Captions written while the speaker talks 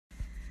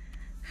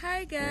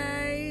Hi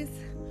guys,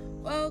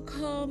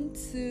 welcome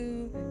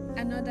to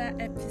another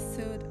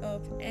episode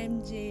of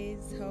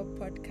MJ's Hub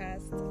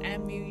Podcast.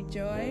 I'm Mary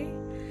Joy,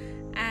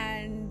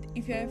 and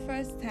if you're a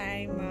first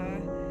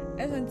timer,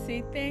 I just want to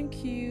say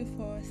thank you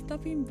for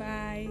stopping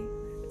by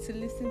to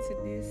listen to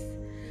this,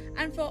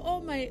 and for all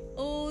my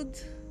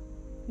old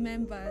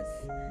members,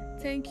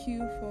 thank you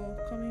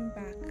for coming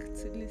back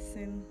to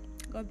listen.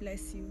 God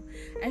bless you.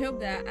 I hope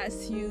that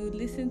as you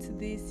listen to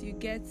this, you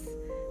get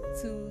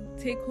to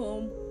take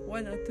home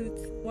one or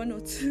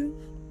two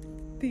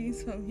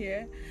things from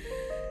here.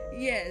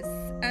 Yes,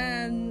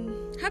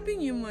 happy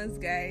new month,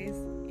 guys.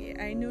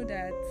 I know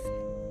that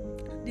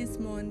this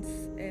month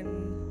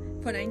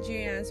for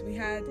Nigerians we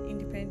had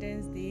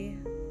Independence Day,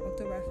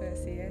 October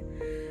 1st,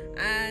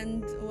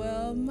 and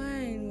well,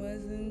 mine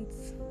wasn't.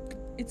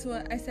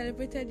 I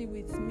celebrated it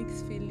with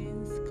mixed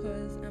feelings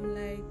because I'm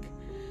like,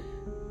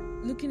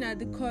 looking at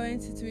the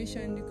current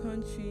situation in the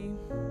country,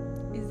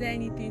 is there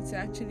anything to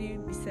actually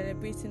be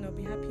celebrating or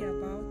be happy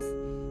about?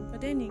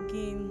 But then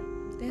again,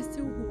 there's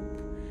still hope,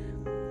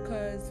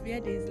 because where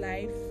there is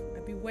life,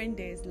 when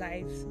there is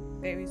life,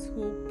 there is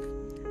hope,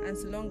 and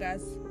so long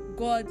as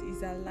God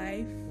is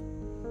alive,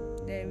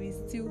 there is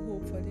still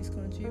hope for this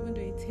country, even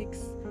though it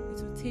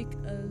will take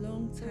a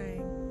long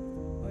time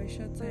or a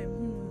short time,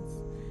 who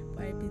knows?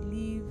 But I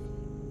believe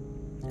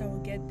I will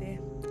get there.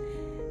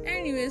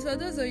 Anyways, for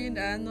those of you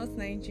that are not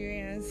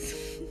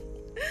Nigerians,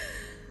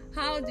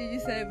 how did you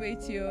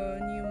celebrate your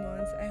new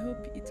month? I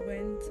hope it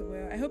went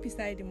well. I hope you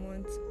started the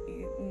month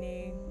in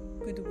a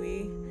good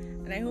way,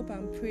 and I hope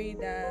and pray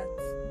that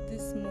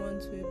this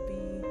month will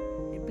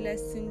be a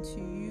blessing to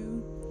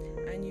you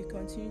and you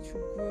continue to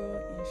grow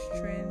in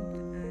strength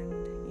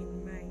and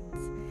in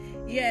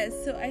might.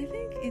 Yes, so I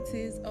think it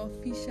is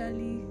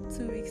officially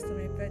 2 weeks to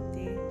my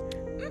birthday.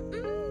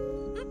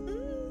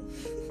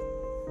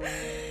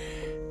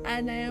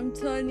 And I am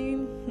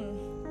turning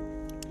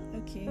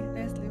okay,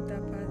 let's leave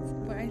that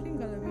part. But I think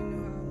all of you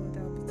know how old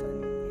I'll be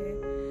turning here.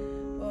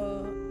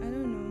 Or I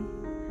don't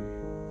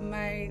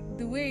know.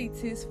 The way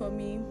it is for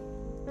me,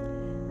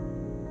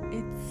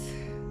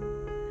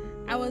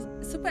 I was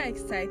super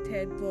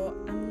excited, but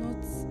I'm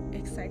not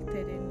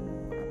excited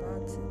anymore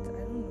about it. I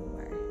don't know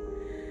why.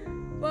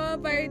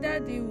 But by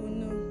that day we'll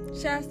know.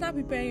 Shall I start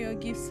preparing your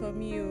gifts for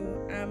me?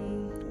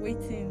 I'm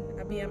waiting.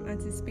 I'm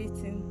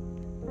anticipating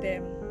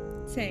them.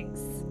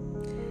 Thanks.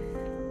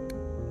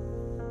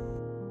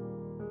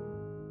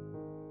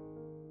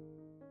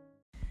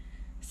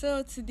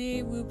 So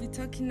today we'll be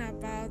talking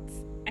about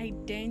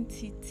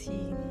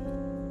identity.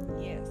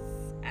 Yes,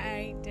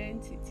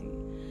 identity.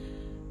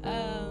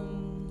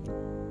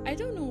 I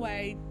don't know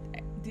why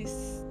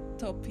this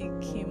topic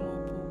came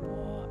up,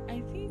 but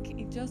I think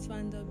it just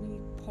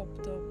randomly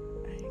popped up.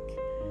 Like,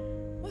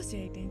 what's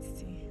your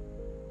identity?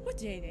 What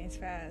do you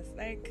identify as?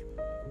 Like,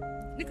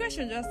 the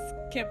question just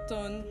kept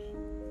on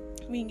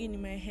ringing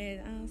in my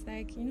head, and I was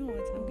like, you know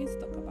what, I'm going to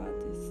talk about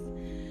this.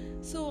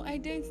 So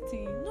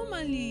identity,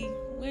 normally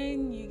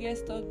when you get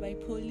stopped by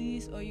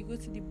police or you go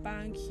to the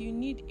bank, you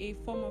need a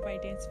form of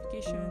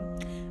identification,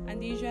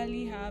 and they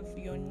usually have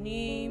your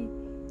name,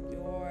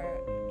 your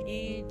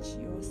age,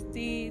 your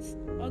state,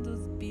 all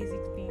those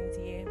basic things.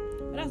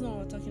 But that's not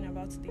what we're talking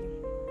about today.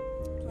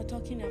 We're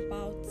talking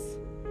about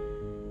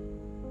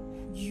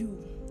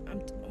you.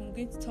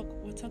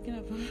 We're talking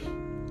about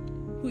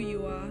who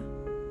you are.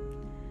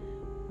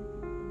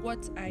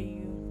 What are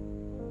you?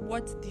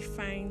 What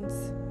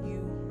defines you?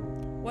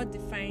 What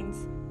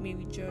defines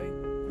Mary Joy?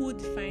 Who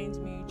defines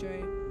Mary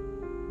Joy?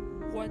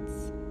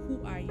 Who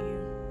are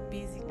you?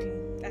 Basically,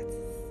 that's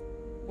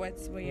what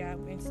we are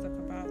going to talk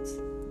about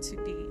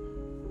today.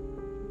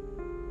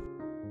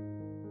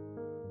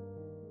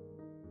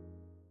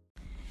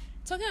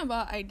 Talking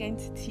about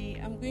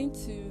identity, I'm going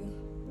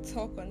to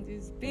talk on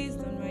this based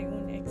on my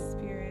own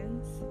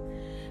experience.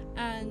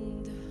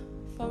 And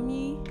for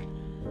me,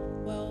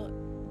 well,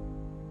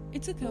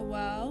 it took a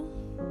while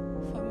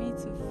for me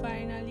to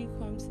finally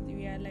come to the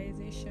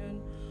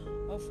realization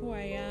of who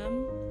I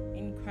am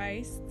in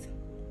Christ,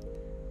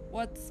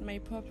 what my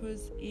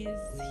purpose is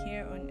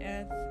here on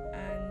earth,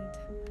 and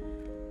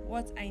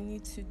what I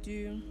need to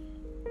do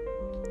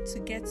to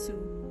get to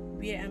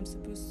where I'm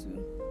supposed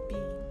to be.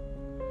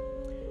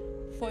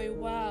 For a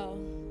while,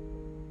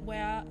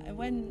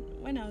 when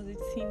I was a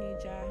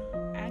teenager,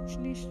 I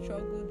actually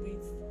struggled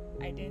with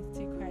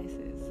identity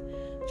crisis,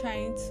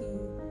 trying to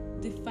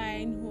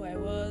define who I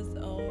was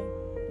or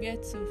where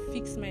to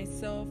fix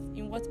myself,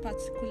 in what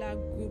particular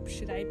group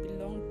should I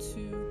belong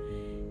to,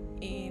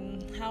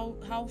 in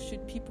how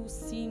should people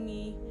see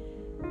me.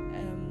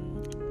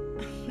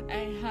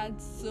 I had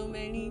so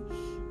many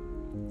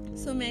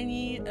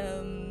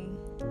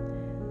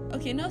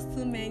okay, not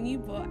so many,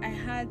 but I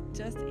had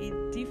just a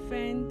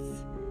different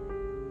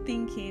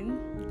thinking.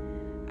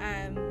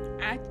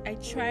 I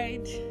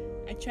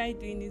tried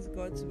doing this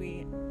God's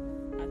way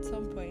at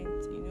some point,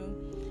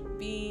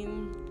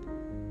 being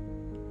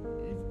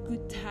the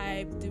good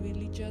type, the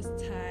religious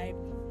type,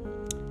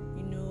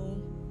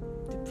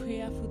 the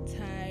prayerful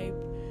type,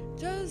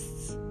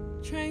 just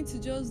trying to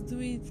just do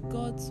it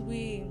God's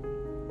way.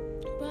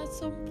 But at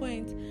some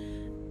point,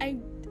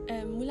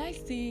 will I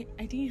say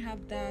I didn't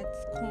have that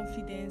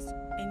confidence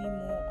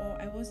anymore, or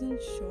I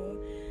wasn't sure.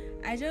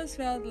 I just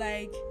felt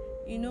like,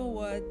 you know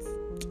what,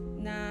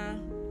 nah,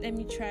 let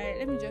me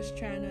just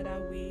try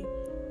another way.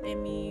 Let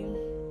me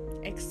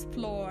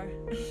explore.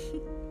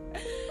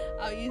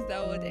 I'll use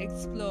that word,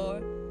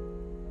 explore.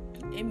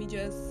 Let me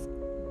just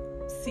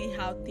see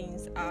how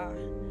things are.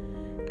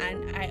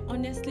 And I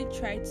honestly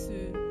tried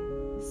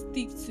to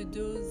stick to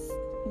those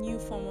new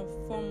form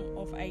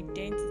of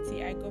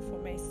identity I got for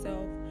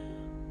myself.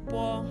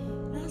 But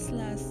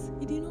last,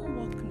 it did not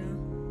work now.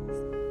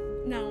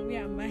 Now,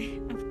 where am I?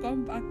 I've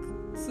come back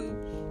to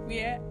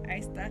where I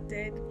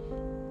started.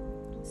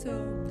 So,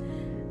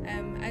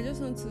 I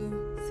just want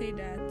to say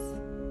that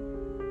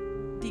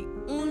the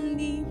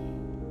only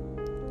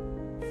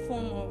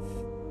form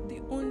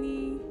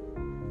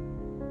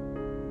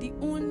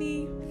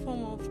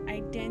of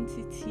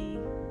identity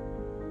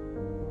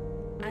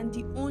and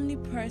the only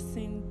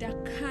person that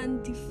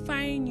can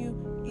define you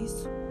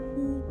is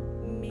who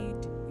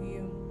made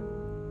you,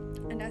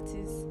 and that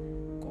is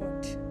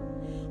God.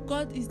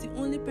 God is the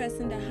only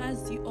person that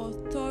has the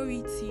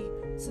authority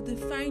to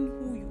define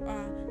who you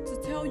are, to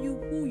tell you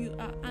who you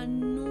are, and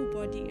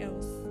nobody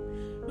else.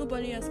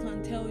 Nobody else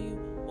can tell you,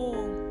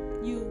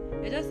 oh,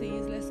 you're just a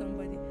useless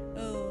somebody.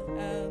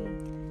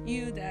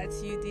 You that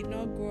you did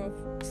not grow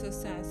up so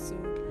and so,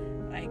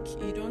 like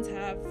you don't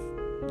have.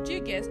 Do you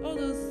get all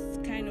those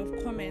kind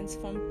of comments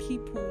from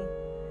people?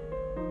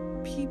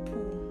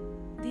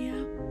 They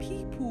are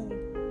people.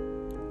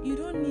 You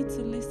don't need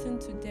to listen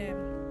to them.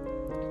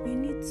 You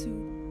need to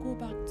go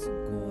back to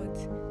God.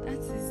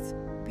 That is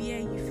where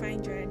you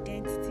find your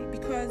identity.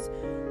 Because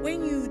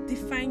when you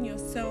define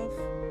yourself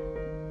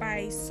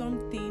by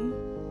something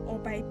or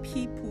by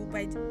people,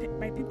 by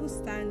people's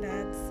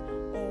standards,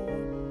 or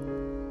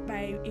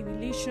by a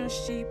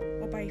relationship,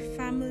 or by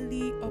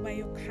family, or by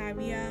your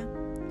career,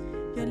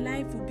 your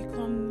life will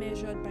become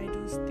measured by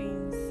those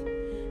things.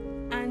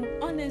 And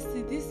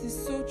honestly, this is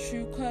so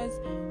true, because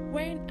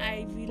when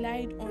I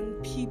relied on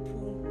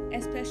people,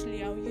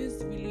 especially I'll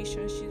use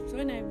relationships,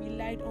 when I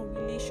relied on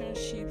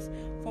relationships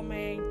for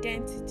my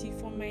identity,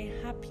 for my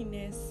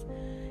happiness,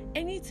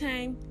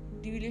 anytime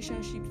the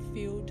relationship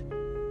failed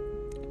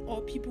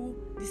or people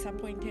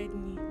disappointed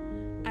me,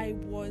 I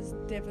was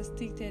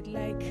devastated.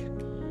 Like,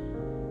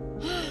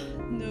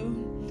 no,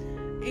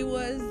 it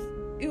was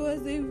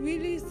a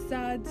really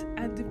sad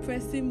and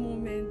depressing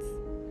moment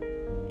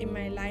in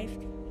my life.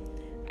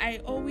 I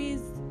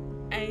always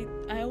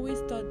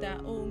thought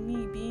that,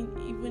 me being,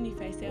 even if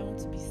I say I want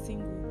to be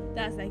single,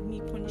 that's like me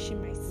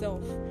punishing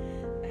myself.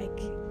 Like,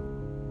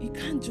 you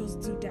can't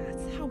just do that.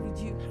 How would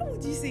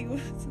you say you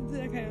want to do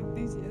that kind of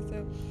thing to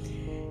yourself?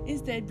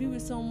 Instead, be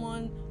with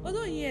someone.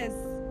 Although yes,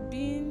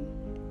 being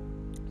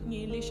in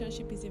a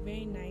relationship is a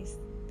very nice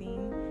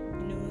thing.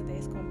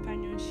 There's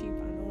companionship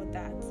and all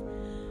that.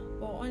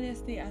 But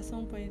honestly, at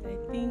some point, I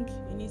think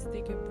you need to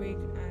take a break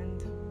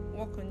and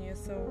work on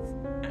yourself.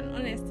 And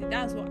honestly,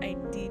 that's what I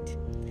did.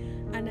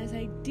 And as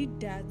I did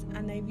that,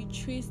 and I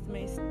retraced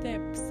my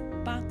steps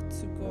back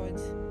to God,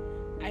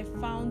 I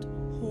found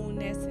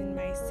wholeness in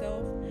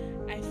myself.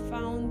 I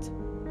found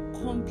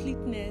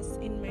completeness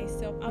in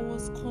myself. I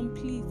was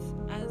complete.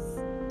 As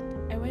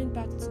I went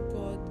back to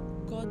God,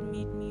 God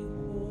made me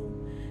whole.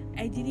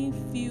 I didn't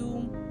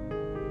feel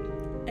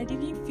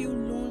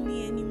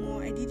lonely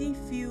anymore. I didn't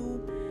feel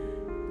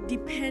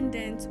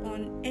dependent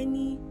on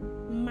any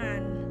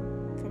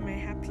man for my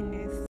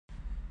happiness.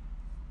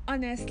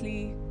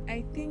 Honestly,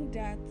 I think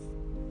that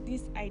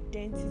this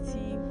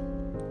identity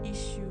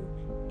issue,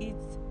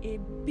 it's a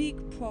big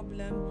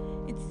problem.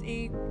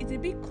 It's a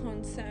big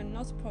concern,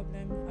 not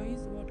problem. I'll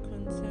use the word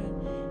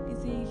concern.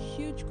 It's a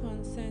huge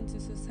concern to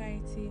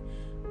society,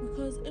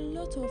 because a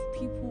lot of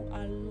people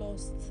are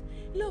lost.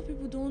 A lot of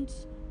people don't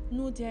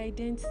know their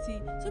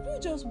identity. Some people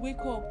just wake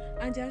up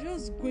and they're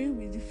just going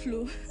with the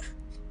flow.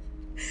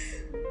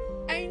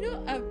 I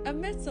know I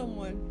met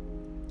someone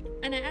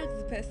and I asked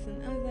the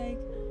person, I was like,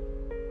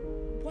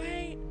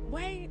 why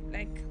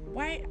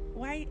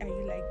are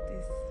you like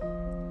this?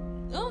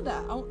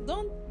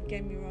 Don't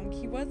get me wrong,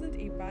 he wasn't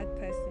a bad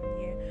person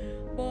here,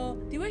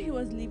 but the way he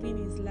was living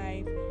his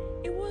life,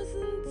 it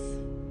wasn't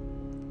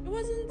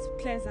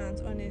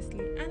pleasant,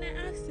 honestly. And I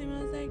asked him,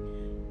 I was like,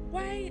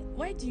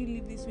 why do you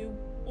live this way?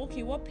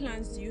 Okay, what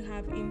plans do you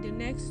have in the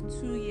next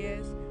 2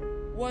 years?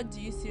 What do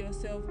you see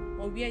yourself,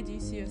 or where do you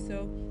see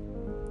yourself?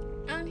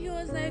 And he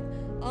was like,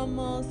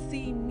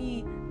 see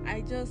me,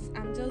 I'm just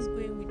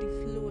going with the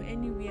flow,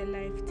 anywhere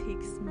life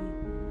takes me.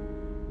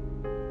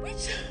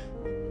 Which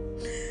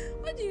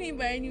what do you mean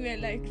by anywhere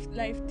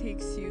life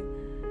takes you?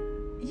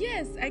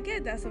 Yes, I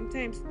get that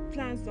sometimes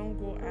plans don't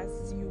go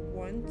as you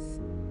want,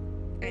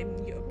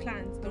 and your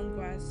plans don't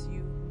go as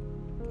you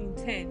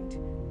intend.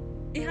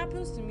 It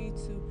happens to me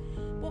too.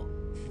 But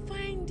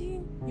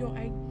finding your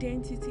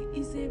identity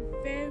is a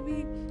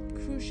very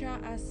crucial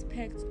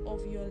aspect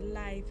of your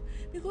life,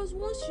 because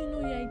once you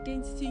know your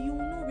identity, you will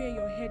know where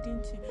you're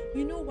heading to,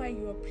 you know why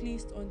you are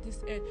placed on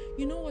this earth,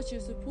 you know what you're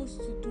supposed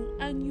to do,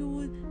 and you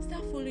will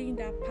start following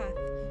that path.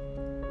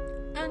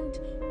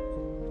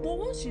 But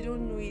once you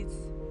don't know it,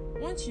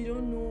 once you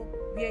don't know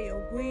where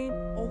you're going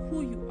or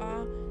who you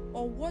are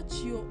or what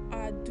you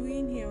are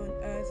doing here on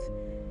earth,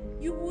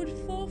 you would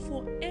fall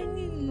for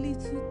any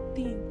little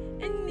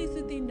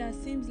thing that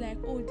seems like,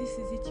 oh, this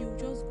is it. You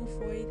just go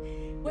for it,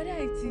 whether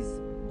it is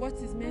what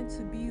is meant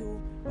to be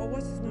or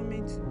what is not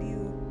meant to be.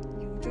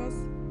 You just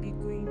be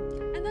going.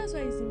 And that's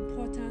why it's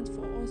important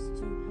for us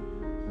to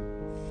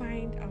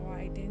find our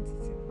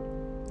identity.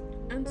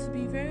 And to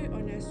be very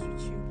honest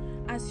with you,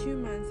 as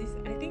humans,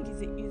 I think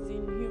it's in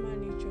human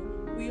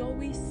nature. We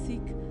always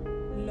seek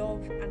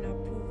love and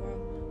approval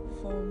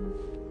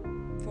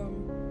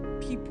from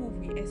people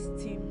we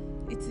esteem.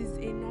 It is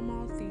a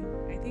normal thing.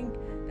 I think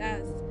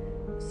that's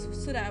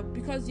so that,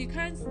 because you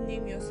can't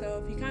name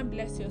yourself, you can't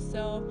bless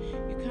yourself,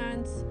 you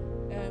can't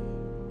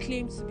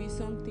claim to be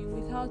something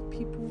without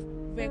people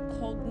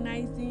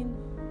recognizing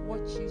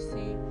what you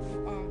say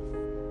you are.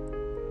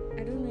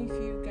 I don't know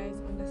if you guys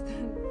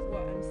understand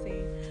what I'm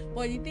saying,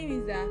 but the thing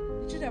is that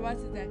the truth about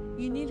it is that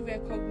you need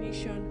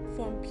recognition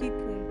from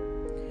people.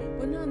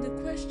 But now the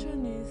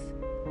question is,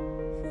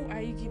 who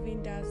are you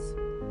giving that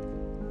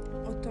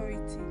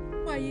authority?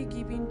 Who are you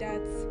giving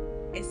that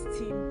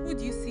esteem? Who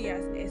do you see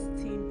as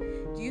esteem?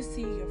 Do you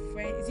see your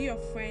friends? Is it your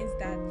friends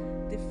that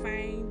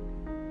define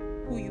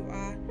who you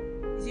are?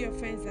 Is it your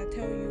friends that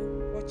tell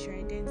you what your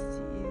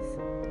identity is?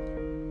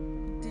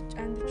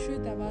 And the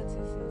truth about it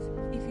is,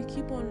 if you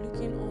keep on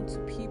looking onto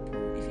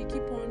people, if you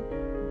keep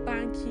on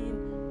banking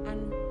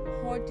and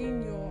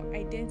hoarding your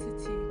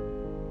identity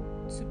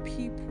to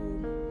people,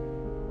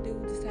 they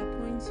will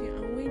disappoint you,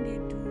 and when they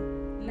do,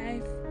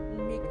 life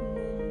will make no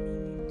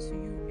meaning to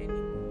you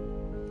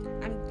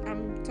anymore.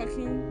 I'm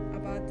talking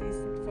about this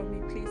from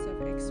a place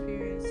of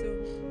experience, so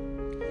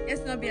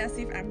let's not be as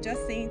if I'm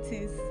just saying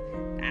things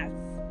as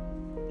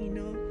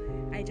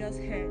I just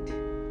heard.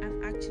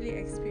 I've actually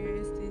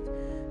experienced it.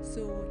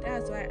 So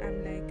that's why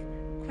I'm like,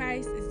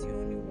 Christ is the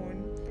only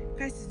one.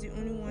 Christ is the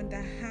only one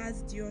that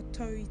has the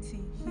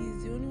authority. He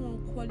is the only one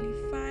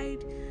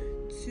qualified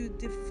to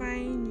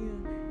define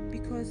you,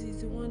 because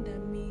he's the one that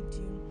made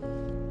you.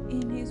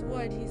 In his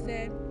word, he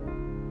said,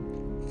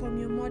 from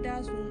your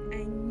mother's womb,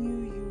 I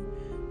knew you.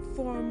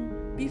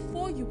 From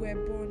before you were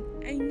born,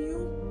 I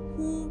knew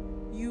who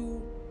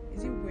you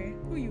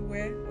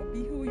were, or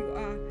be who you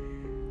are.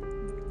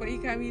 But you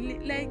can be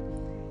like,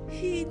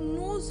 he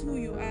knows who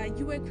you are.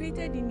 You were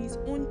created in his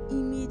own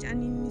image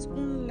and in his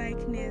own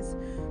likeness.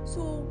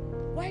 So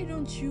why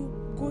don't you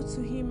go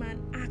to him and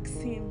ask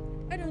him?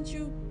 Why don't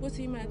you go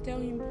to him and tell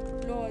him,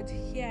 Lord,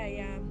 here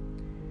I am.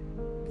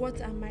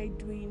 What am I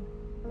doing?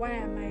 Why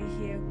am I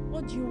here?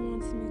 What do you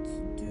want me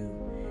to do?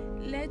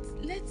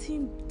 Let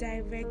him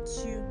direct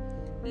you.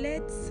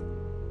 Let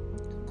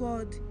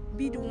God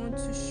be the one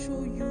to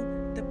show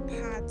you the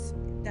path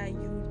that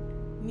you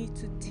need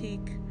to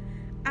take.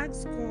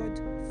 Ask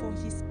God for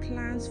his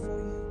plans for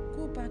you.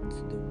 Go back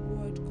to the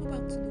word. Go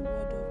back to the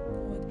word of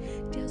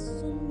God. There are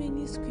so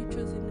many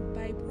scriptures in the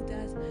Bible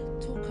that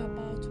talk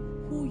about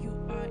who you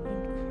are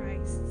in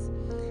Christ.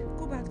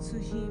 Go back to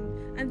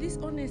him. And this,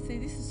 honestly,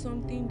 this is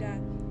something that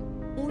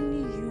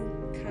only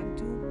you can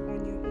do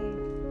on your own.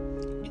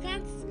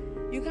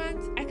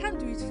 I can't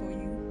do it for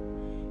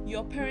you.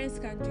 Your parents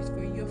can't do it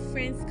for you. Your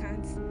friends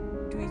can't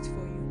do it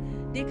for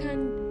you. They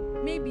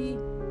can, maybe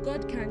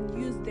God can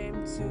use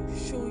them to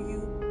show you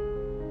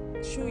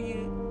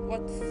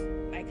what's,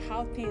 like,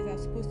 how things are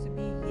supposed to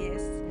be,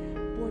 yes.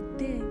 But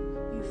then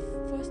you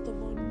first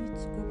of all need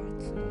to go back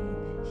to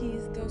him. He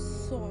is the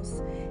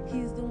source. He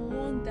is the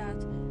one that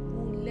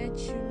will let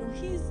you know.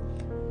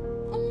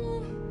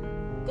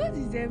 God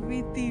is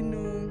everything.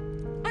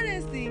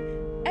 Honestly,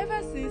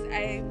 ever since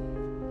I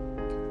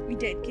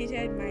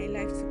rededicated my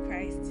life to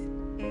Christ,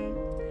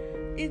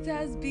 it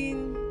has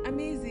been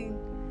amazing.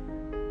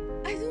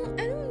 I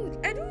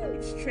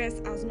don't stress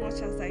as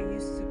much as I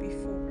used to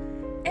before.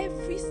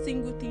 Every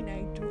single thing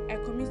I do, I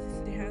commit it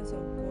to the hands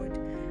of God,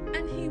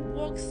 and he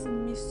works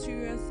in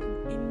mysterious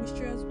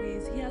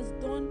ways. He has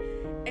done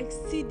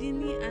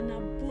exceedingly and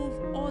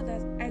above all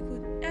that I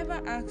could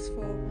ever ask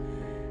for.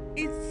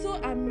 It's so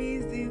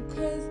amazing,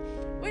 because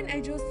when I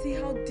just see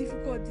how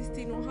difficult this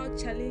thing or how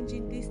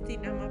challenging this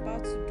thing I'm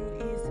about to do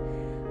is,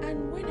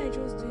 and when I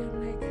just do it, I'm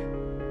like,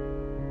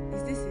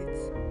 is this it?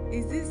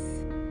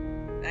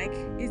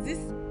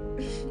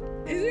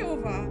 Is it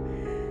over?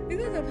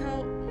 Because of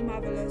how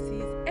marvelous he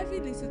is. Every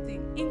little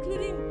thing,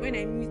 including when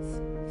I meet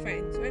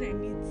friends, when I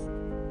meet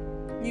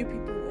new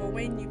people, or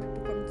when new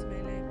people come into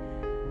my life,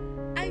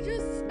 I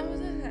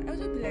was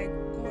just be like,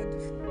 God,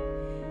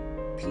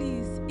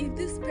 please, if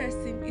this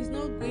person is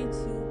not going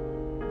to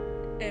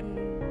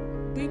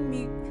bring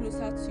me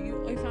closer to you,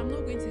 or if I'm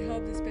not going to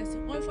help this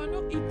person, or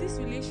if this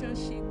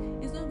relationship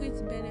is not going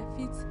to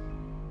benefit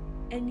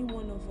any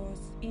one of us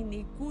in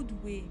a good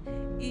way.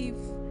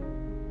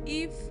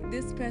 If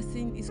this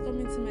person is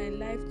coming to my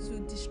life to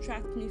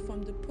distract me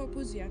from the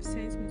purpose you have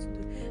sent me to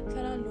do,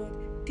 Father Lord,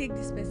 take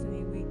this person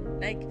away.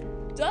 Like,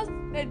 just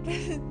let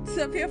person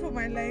disappear from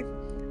my life.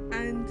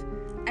 And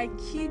I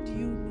kid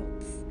you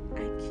not,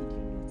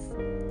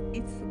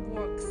 it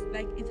works.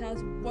 Like, it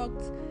has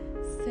worked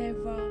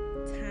several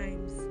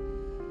times.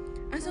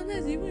 And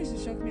sometimes it even used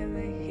to shock me. I'm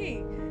like,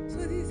 hey, so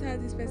this is how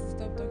this person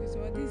stopped talking to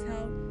her. This is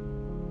how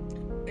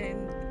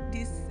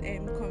this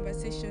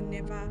conversation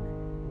never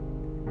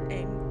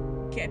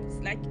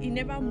kept, like, it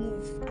never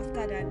moved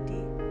after that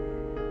day.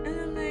 And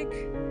I'm like,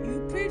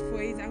 you prayed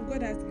for it and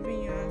God has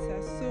given you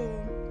answers, so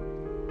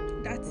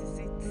that is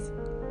it.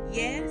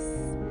 Yes.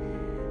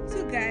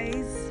 So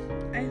guys,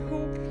 I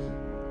hope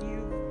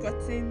you've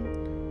gotten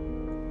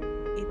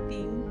a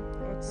thing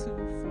or two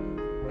from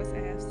what I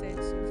have said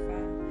so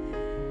far.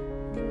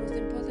 The most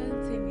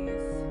important thing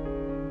is,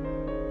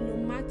 no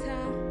matter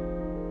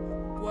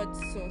what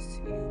source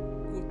you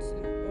go to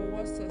or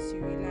what source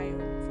you rely on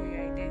for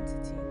your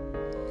identity,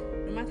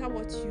 no matter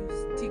what you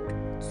stick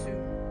to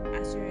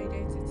as your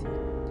identity,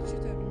 the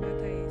truth of the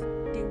matter is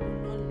they will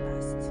not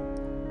last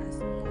as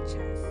much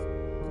as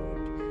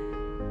God.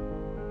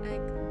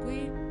 Like,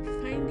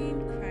 finding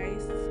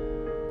Christ,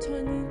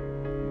 turning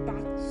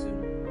back to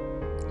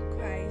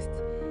Christ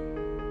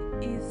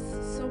is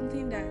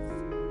something that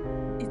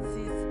it is, I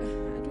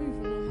don't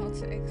even know how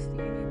to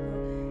explain it,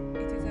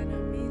 but it is an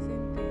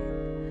amazing thing.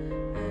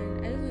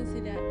 And I just want to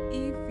say that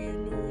if you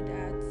know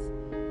that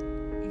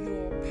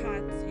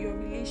your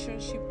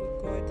relationship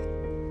with God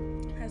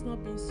has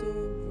not been so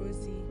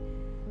rosy,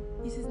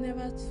 it is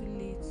never too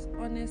late.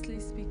 Honestly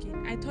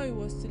speaking, I thought it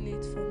was too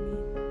late for me,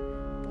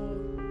 but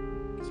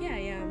here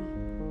I am.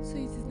 So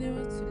it is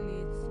never too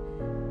late.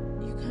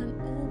 You can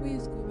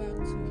always go back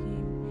to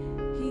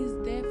Him. He is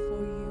there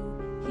for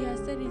you. He has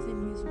said it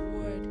in His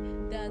word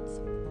that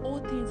all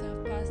things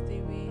have passed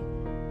away.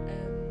 I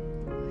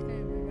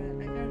can't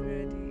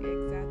remember the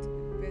exact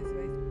verse,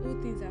 but all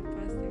things have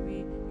passed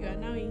away. You are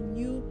now a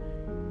new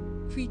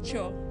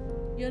creature.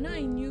 You are now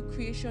a new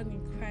creation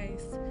in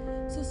Christ.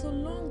 So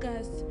long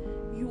as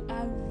you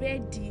are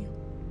ready,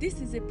 this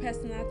is a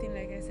personal thing,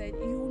 like I said,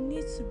 you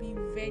need to be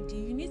ready.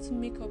 You need to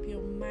make up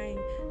your mind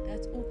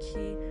that,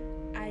 okay,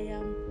 I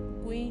am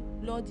going,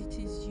 Lord, it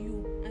is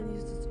you, and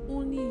it is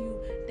only you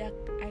that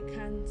I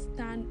can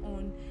stand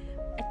on.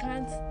 I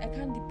can't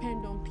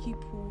depend on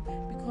people,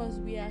 because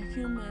we are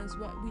humans.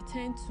 We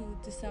tend to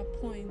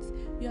disappoint.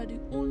 You are the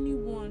only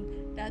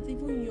one that,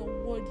 even in your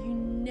word, you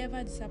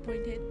never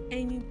disappointed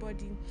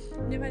anybody.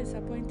 Never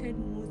disappointed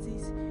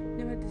Moses,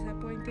 never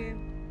disappointed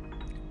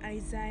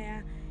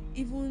Isaiah,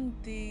 even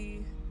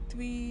the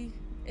three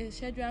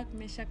Shadrach,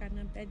 Meshach, and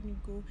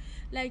Abednego.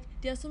 Like,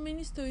 there are so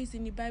many stories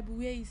in the Bible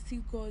where you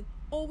see God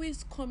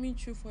always coming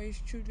through for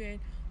His children,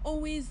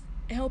 always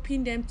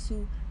helping them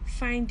to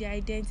find their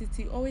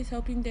identity, always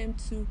helping them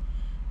to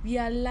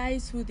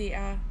realize who they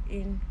are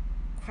in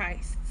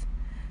Christ.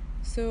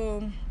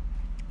 So,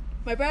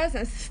 my brothers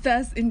and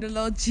sisters in the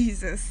Lord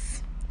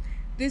Jesus,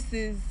 this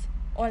is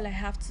all I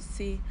have to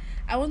say.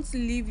 I want to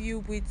leave you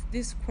with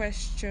these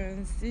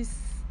questions, just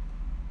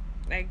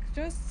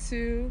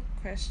 2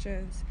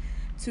 questions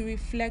to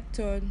reflect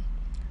on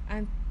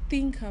and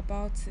think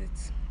about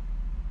it.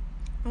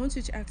 I want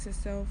you to ask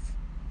yourself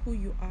who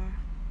you are.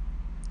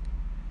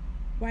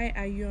 Why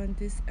are you on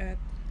this earth?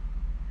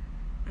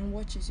 And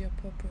what is your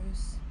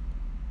purpose?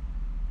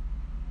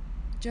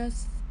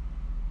 Just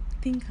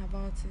think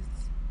about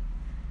it.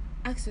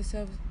 Ask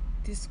yourself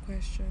this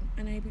question.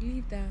 And I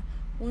believe that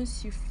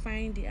once you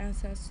find the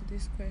answers to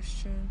this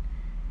question,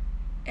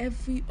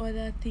 every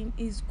other thing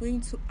is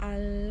going to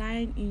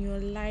align in your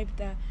life,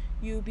 that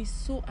you'll be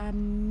so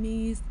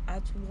amazed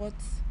at what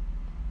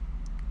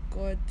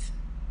God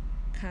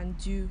can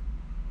do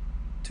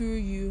through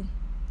you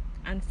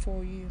and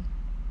for you.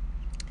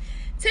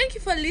 Thank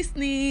you for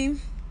listening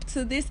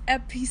to this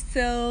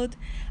episode.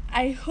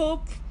 I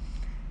hope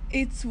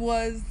it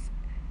was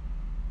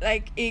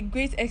like a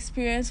great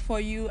experience for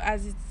you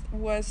as it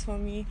was for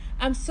me.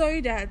 I'm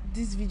sorry that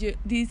this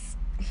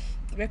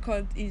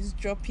record is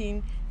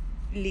dropping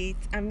late.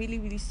 I'm really,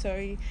 really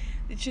sorry.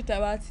 The truth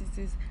about it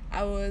is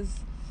I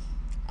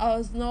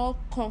was not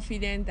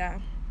confident that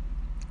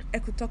I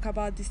could talk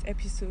about this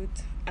episode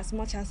as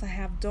much as I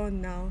have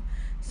done now.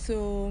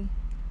 So,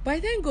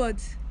 but thank God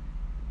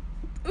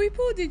we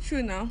pulled it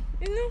through now.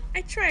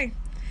 I tried.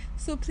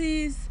 So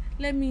please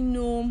let me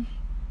know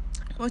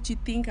what you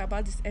think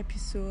about this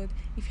episode.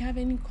 If you have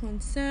any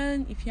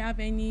concern, if you have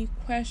any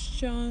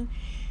question,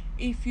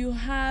 if you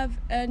have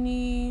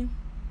anything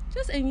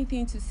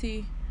to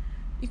say,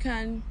 you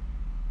can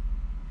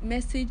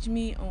message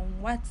me on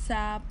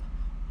WhatsApp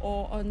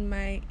or on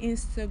my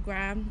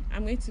Instagram.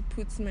 I'm going to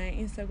put my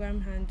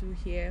Instagram handle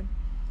here.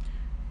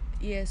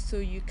 Yes, so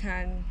you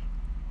can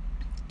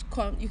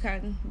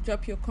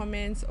drop your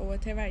comments or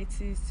whatever it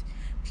is.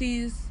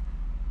 Please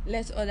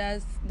let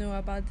others know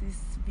about this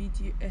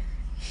video.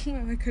 What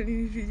am I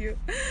calling this video?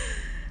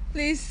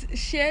 Please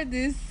share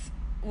this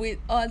with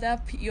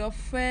your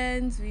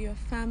friends, with your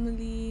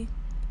family.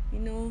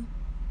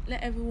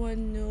 Let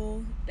everyone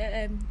know. Let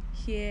them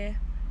hear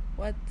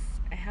what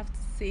I have to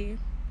say.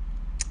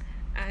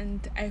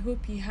 And I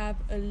hope you have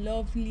a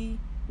lovely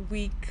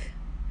week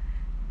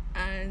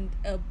and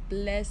a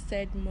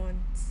blessed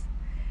month.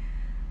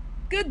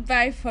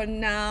 Goodbye for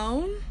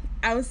now.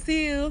 I'll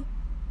see you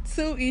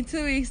in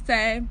 2 weeks'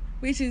 time,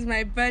 which is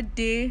my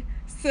birthday.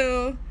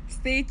 So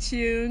stay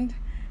tuned.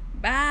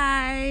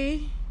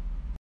 Bye.